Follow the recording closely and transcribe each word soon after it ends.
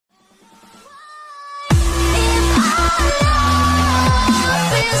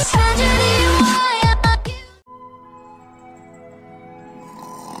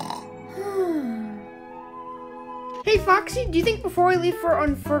Foxy, do you think before we leave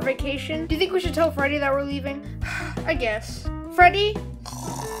for vacation, do you think we should tell Freddy that we're leaving? I guess. Freddy?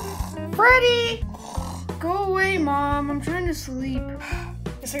 Freddy! Go away, Mom. I'm trying to sleep.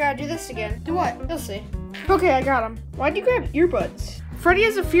 Guess I gotta do this again. Do what? You'll see. Okay, I got him. Why'd you grab earbuds? Freddy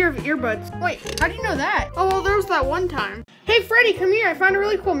has a fear of earbuds. Wait, how do you know that? Oh, well, there was that one time. Hey, Freddy, come here. I found a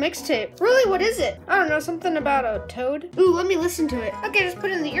really cool mixtape. Really? What is it? I don't know, something about a toad. Ooh, let me listen to it. Okay, just put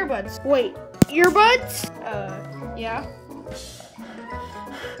in the earbuds. Wait, earbuds? Yeah.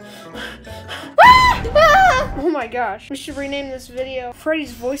 Oh my gosh. We should rename this video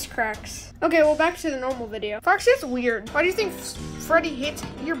Freddy's Voice Cracks. Okay, well, back to the normal video. Foxy, that's weird. Why do you think Freddy hates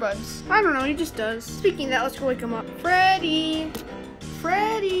earbuds? I don't know, he just does. Speaking of that, let's go wake him up. Freddy!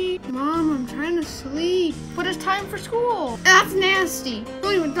 Freddy! Mom, I'm trying to sleep. But it's time for school. That's nasty.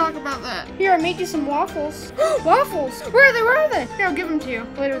 Don't even talk about that. Here, I made you some waffles. Waffles! Where are they? Where are they? Here, I'll give them to you.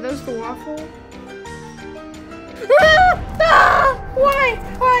 Wait, are those the waffle? Why?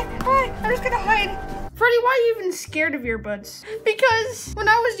 I'm just gonna hide. Freddy, why are you even scared of earbuds? Because when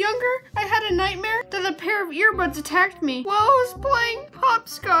I was younger, I had a nightmare that a pair of earbuds attacked me while I was playing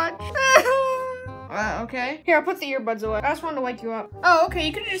hopscotch. Okay. Here, I'll put the earbuds away. I just wanted to wake you up. Oh, okay,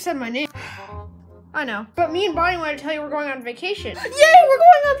 you could have just said my name. I know. But me and Bonnie wanted to tell you we're going on vacation. Yay, we're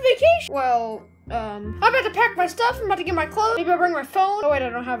going on vacation! Well, I'm about to pack my stuff. I'm about to get my clothes. Maybe I'll bring my phone. Oh, wait, I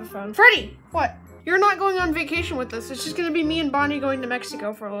don't have a phone. Freddy, what? You're not going on vacation with us. It's just gonna be me and Bonnie going to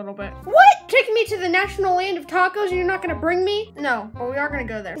Mexico for a little bit. What? Taking me to the national land of tacos and you're not gonna bring me? No, but we are gonna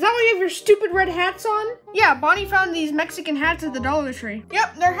go there. Is that why you have your stupid red hats on? Yeah, Bonnie found these Mexican hats at the Dollar Tree.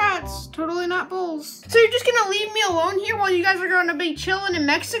 Yep, they're hats. Totally not bowls. So you're just gonna leave me alone here while you guys are gonna be chilling in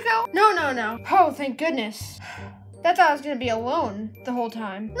Mexico? No. Oh, thank goodness. That's how I was gonna be alone the whole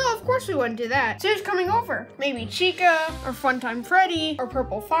time. No, of course we wouldn't do that. So who's coming over? Maybe Chica, or Funtime Freddy, or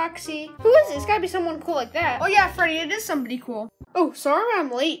Purple Foxy. Who is it? It's gotta be someone cool like that. Oh yeah, Freddy, it is somebody cool. Oh, sorry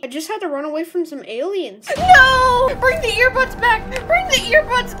I'm late. I just had to run away from some aliens. No! Bring the earbuds back! Bring the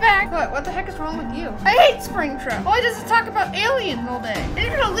earbuds back! What the heck is wrong with you? I hate Springtrap. All he does is talk about aliens all day. And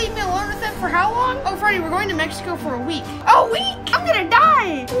you're gonna leave me alone with him for how long? Oh, Freddy, we're going to Mexico for a week. A week? I'm gonna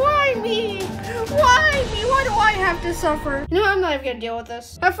die! Why me? Why me? Why do I have to suffer? You know, I'm not even gonna deal with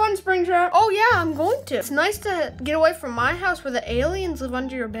this. Have fun, Springtrap. Oh yeah, I'm going to. It's nice to get away from my house where the aliens live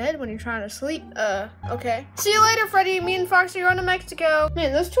under your bed when you're trying to sleep. Okay. See you later, Freddy. Me and Foxy are going to Mexico.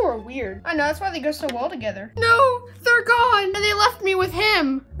 Man, those two are weird. I know, that's why they go so well together. No, they're gone, and they left me with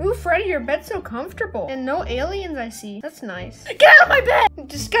him. Ooh, Freddy, your bed's so comfortable. And no aliens I see. That's nice. Get out of my bed!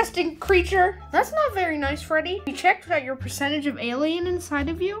 Disgusting creature. That's not very nice, Freddy. You checked out your percentage of alien inside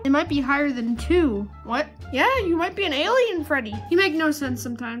of you? It might be higher than 2. What? Yeah, you might be an alien, Freddy. You make no sense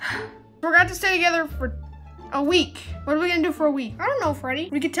sometimes. We're going to stay together for a week. What are we gonna do for a week? I don't know, Freddy.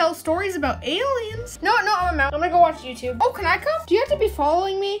 We could tell stories about aliens. No, I'm out. I'm gonna go watch YouTube. Oh, can I come? Do you have to be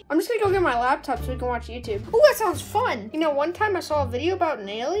following me? I'm just gonna go get my laptop so we can watch YouTube. Oh, that sounds fun. You know, one time I saw a video about an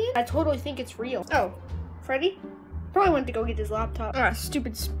alien. I totally think it's real. Oh, Freddy? Probably went to go get his laptop.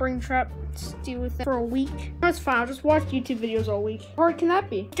 Stupid Springtrap. Stay with it for a week. That's fine. I'll just watch YouTube videos all week. How hard can that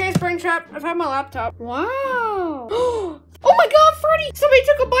be? Okay, Springtrap. I've had my laptop. Wow. Oh my god, Freddy! Somebody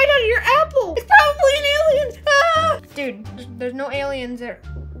took a bite out of your apple! It's probably an alien! Ah! Dude, there's no aliens there.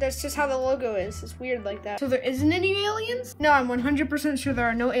 That's just how the logo is. It's weird like that. So there isn't any aliens? No, I'm 100% sure there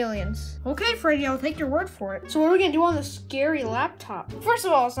are no aliens. Okay, Freddy, I'll take your word for it. So what are we gonna do on this scary laptop? First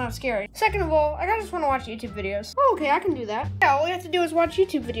of all, it's not scary. Second of all, I just wanna watch YouTube videos. Oh, okay, I can do that. Yeah, all we have to do is watch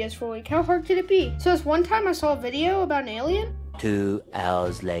YouTube videos for a week. How hard could it be? So this one time I saw a video about an alien. 2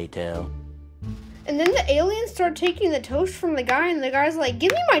 hours later. And then the alien started taking the toast from the guy, and the guy's like,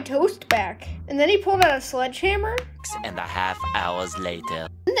 give me my toast back. And then he pulled out a sledgehammer. 6.5 hours later.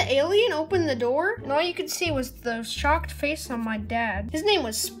 Then the alien opened the door, and all you could see was the shocked face on my dad. His name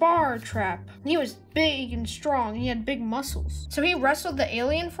was Springtrap. He was big and strong, and he had big muscles. So he wrestled the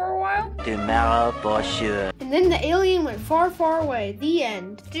alien for a while. Tomorrow for sure. And then the alien went far, far away. The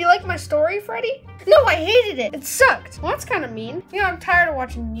end. Did you like my story, Freddy? No, I hated it. It sucked. Well, that's kind of mean. You know, I'm tired of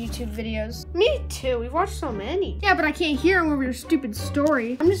watching YouTube videos. Me too. We've watched so many. Yeah, but I can't hear them over your stupid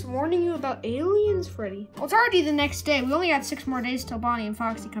story. I'm just warning you about aliens, Freddy. Well, it's already the next day. We only got 6 more days till Bonnie and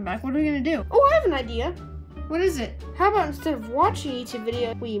Foxy come back. What are we gonna do? Oh, I have an idea. What is it? How about instead of watching YouTube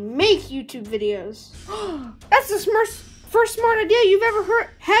videos, we make YouTube videos? That's the first smart idea you've ever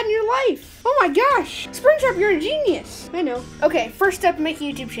had in your life. Oh my gosh. Springtrap, you're a genius. I know. Okay, first step, make a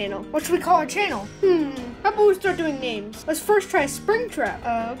YouTube channel. What should we call our channel? How about we start doing names? Let's first try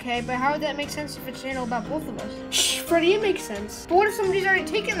Springtrap. Okay, but how would that make sense if it's a channel about both of us? Shh, Freddy, it makes sense. But what if somebody's already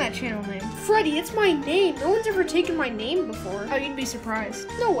taken that channel name? Freddy, it's my name. No one's ever taken my name before. Oh, you'd be surprised.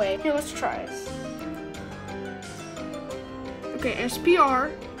 No way. Here, let's try it. Okay,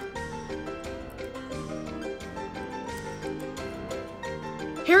 SPR.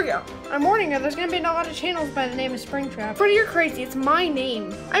 Here we go. I'm warning you, there's gonna be a lot of channels by the name of Springtrap. Freddy, you're crazy, it's my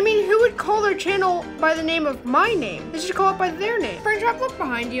name. I mean, who would call their channel by the name of my name? They should call it by their name. Springtrap, look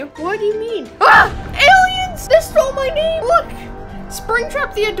behind you. What do you mean? Ah! Aliens! They stole my name! Look!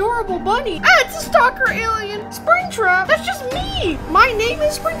 Springtrap the adorable bunny. Ah, it's a stalker alien. Springtrap, that's just me. My name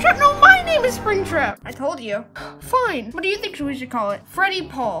is Springtrap. No, my name is Springtrap. I told you. Fine. What do you think we should call it? Freddy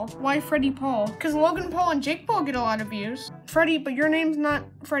Paul. Why Freddy Paul? Because Logan Paul and Jake Paul get a lot of views. Freddy, but your name's not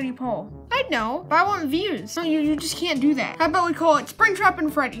Freddy Paul. I know, but I want views. No, you just can't do that. How about we call it Springtrap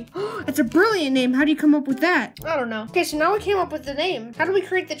and Freddy? That's a brilliant name. How do you come up with that? I don't know. Okay, so now we came up with the name. How do we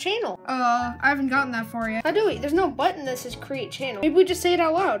create the channel? I haven't gotten that far yet. How do we? There's no button that says create channel. Maybe we just say it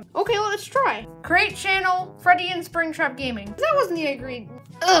out loud. Okay, well, let's try. Create channel, Freddy and Springtrap Gaming. That wasn't the agreed.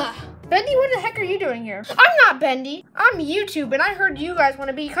 Ugh. Bendy, what the heck are you doing here? I'm not Bendy. I'm YouTube, and I heard you guys want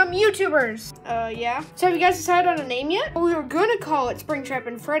to become YouTubers. Yeah. So have you guys decided on a name yet? Well, we were gonna call it Springtrap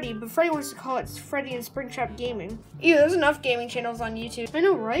and Freddy, but Freddy wants to call it Freddy and Springtrap Gaming. Ew, there's enough gaming channels on YouTube. I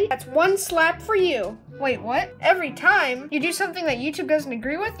know, right? That's one slap for you. Wait, what? Every time you do something that YouTube doesn't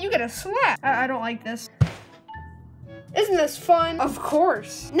agree with, you get a slap. I don't like this. Isn't this fun? Of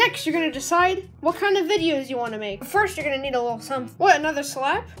course. Next, you're gonna decide what kind of videos you want to make. First, you're gonna need a little something. What, another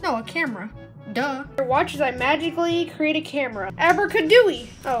slap? No, a camera. Duh. Watch as I magically create a camera. Abracadooey.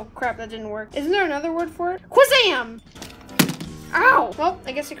 Oh, crap, that didn't work. Isn't there another word for it? Quazam! Ow! Well,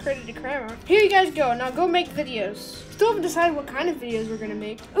 I guess I created a camera. Here you guys go. Now go make videos. Still haven't decided what kind of videos we're gonna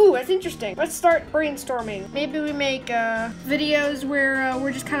make. Ooh, that's interesting. Let's start brainstorming. Maybe we make videos where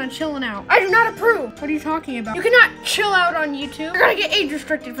we're just kind of chilling out. I do not approve. What are you talking about? You cannot chill out on YouTube. You're gonna get age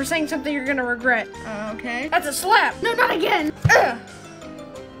restricted for saying something you're gonna regret. Okay. That's a slap. No, not again. Ugh.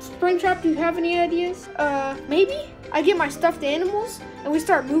 Springtrap, do you have any ideas? Maybe? I get my stuffed animals and we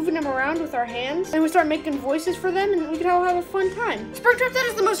start moving them around with our hands and we start making voices for them and we can all have a fun time. Springtrap, that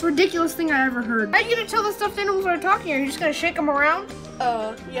is the most ridiculous thing I ever heard. How are you gonna tell the stuffed animals are talking? Are you just gonna shake them around?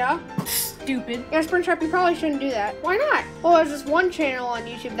 Yeah. Stupid. Yeah, Springtrap, you probably shouldn't do that. Why not? Well, there's this one channel on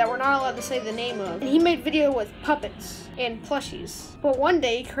YouTube that we're not allowed to say the name of, and he made video with puppets and plushies. But one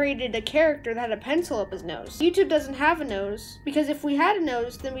day he created a character that had a pencil up his nose. YouTube doesn't have a nose, because if we had a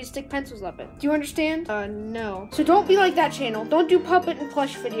nose, then we'd stick pencils up it. Do you understand? No. So don't be like that channel. Don't do puppet and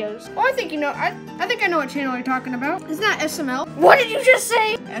plush videos. Oh, I think you know, I think I know what channel you're talking about. Isn't that SML? What did you just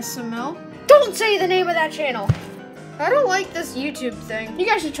say? SML? Don't say the name of that channel. I don't like this YouTube thing. You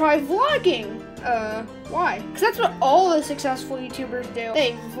guys should try vlogging. Why? Because that's what all the successful YouTubers do.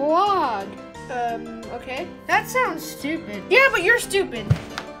 They vlog. Okay. That sounds stupid. Yeah, but you're stupid.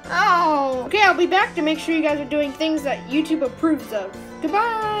 Oh. Okay, I'll be back to make sure you guys are doing things that YouTube approves of.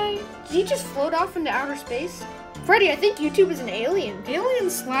 Goodbye. Did he just float off into outer space? Freddy, I think YouTube is an alien.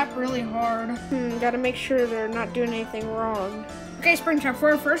 Aliens slap really hard. Gotta make sure they're not doing anything wrong. Okay, Springtrap,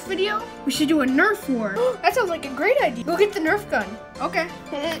 for our first video, we should do a Nerf war. That sounds like a great idea. Go get the Nerf gun. Okay.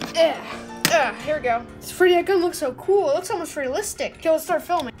 Here we go. Freddy, that gun looks so cool. It looks almost realistic. Okay, let's start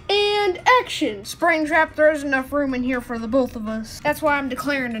filming. And action. Springtrap, there's enough room in here for the both of us. That's why I'm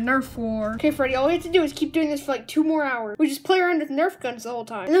declaring a Nerf war. Okay, Freddy, all we have to do is keep doing this for like 2 more hours. We just play around with Nerf guns the whole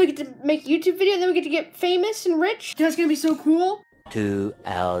time. And then we get to make YouTube video, and then we get to get famous and rich. That's gonna be so cool. 2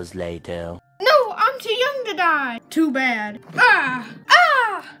 hours later. No, I'm too young to die. Too bad.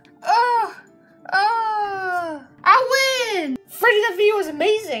 I win! Freddy, that video was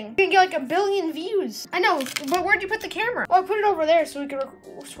amazing. You can get like 1 billion views. I know, but where'd you put the camera? Well, I put it over there so we can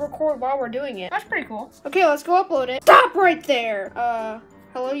record while we're doing it. That's pretty cool. Okay, let's go upload it. Stop right there.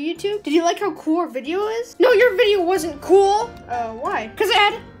 Hello, YouTube? Did you like how cool our video is? No, your video wasn't cool. Why? Because it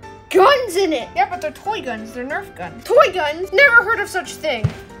had guns in it. Yeah, but they're toy guns. They're Nerf guns. Toy guns? Never heard of such thing.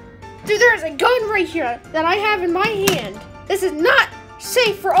 Dude, there's a gun right here that I have in my hand. This is not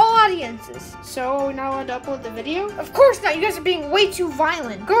safe for all audiences. So, are we not allowed to upload the video? Of course not. You guys are being way too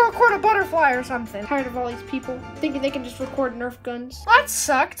violent. Go record a butterfly or something. Tired of all these people thinking they can just record Nerf guns. Well, that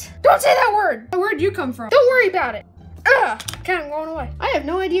sucked. Don't say that word. Where'd you come from? Don't worry about it. Ugh. Okay, I'm going away. I have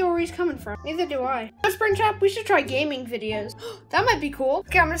no idea where he's coming from. Neither do I. Springtrap, we should try gaming videos. That might be cool.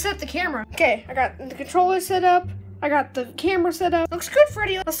 Okay, I'm gonna set up the camera. Okay, I got the controller set up. I got the camera set up. Looks good,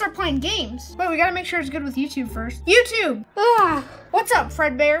 Freddy. Let's start playing games. But we gotta make sure it's good with YouTube first. YouTube! What's up,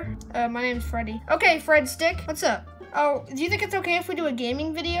 Fred Bear? My name's Freddy. Okay, Fred Stick. What's up? Oh, do you think it's okay if we do a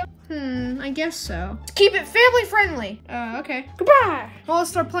gaming video? I guess so. Let's keep it family friendly. Okay. Goodbye! Well, let's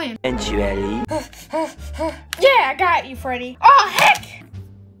start playing. Eventually. Yeah, I got you, Freddy. Oh, heck!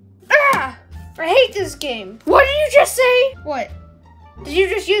 I hate this game. What did you just say? What? Did you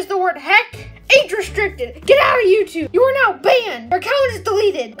just use the word heck? Age restricted. Get out of YouTube. You are now banned. Your account is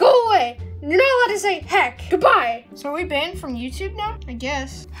deleted. Go away. You're not allowed to say heck. Goodbye. So are we banned from YouTube now? I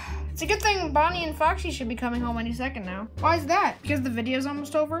guess. It's a good thing Bonnie and Foxy should be coming home any second now. Why is that? Because the video's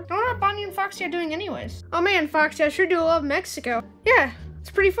almost over? I wonder what Bonnie and Foxy are doing anyways. Oh man, Foxy, I sure do love Mexico. Yeah,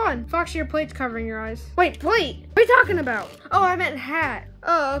 it's pretty fun. Foxy, your plate's covering your eyes. Wait, plate? What are you talking about? Oh, I meant hat.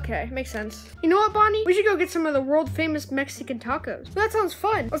 Oh, okay, makes sense. You know what, Bonnie? We should go get some of the world famous Mexican tacos. That sounds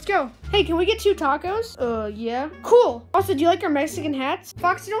fun. Let's go. Hey, can we get 2 tacos? Yeah. Cool. Also, do you like our Mexican hats?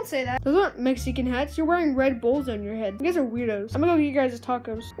 Foxy, don't say that. Those aren't Mexican hats. You're wearing Red Bulls on your head. You guys are weirdos. I'm gonna go get you guys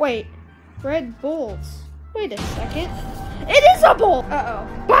tacos. Wait, Red Bulls. Wait a second. It is a bull!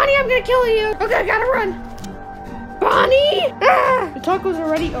 Uh-oh. Bonnie, I'm gonna kill you! Okay, I gotta run. Bonnie! Ah! The tacos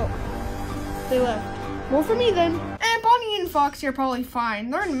are ready. Oh, they left. More for me then. And Bonnie and Foxy are probably fine.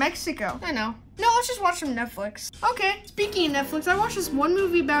 They're in Mexico. I know. No, let's just watch some Netflix. Okay, speaking of Netflix, I watched this one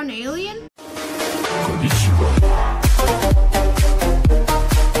movie about an alien.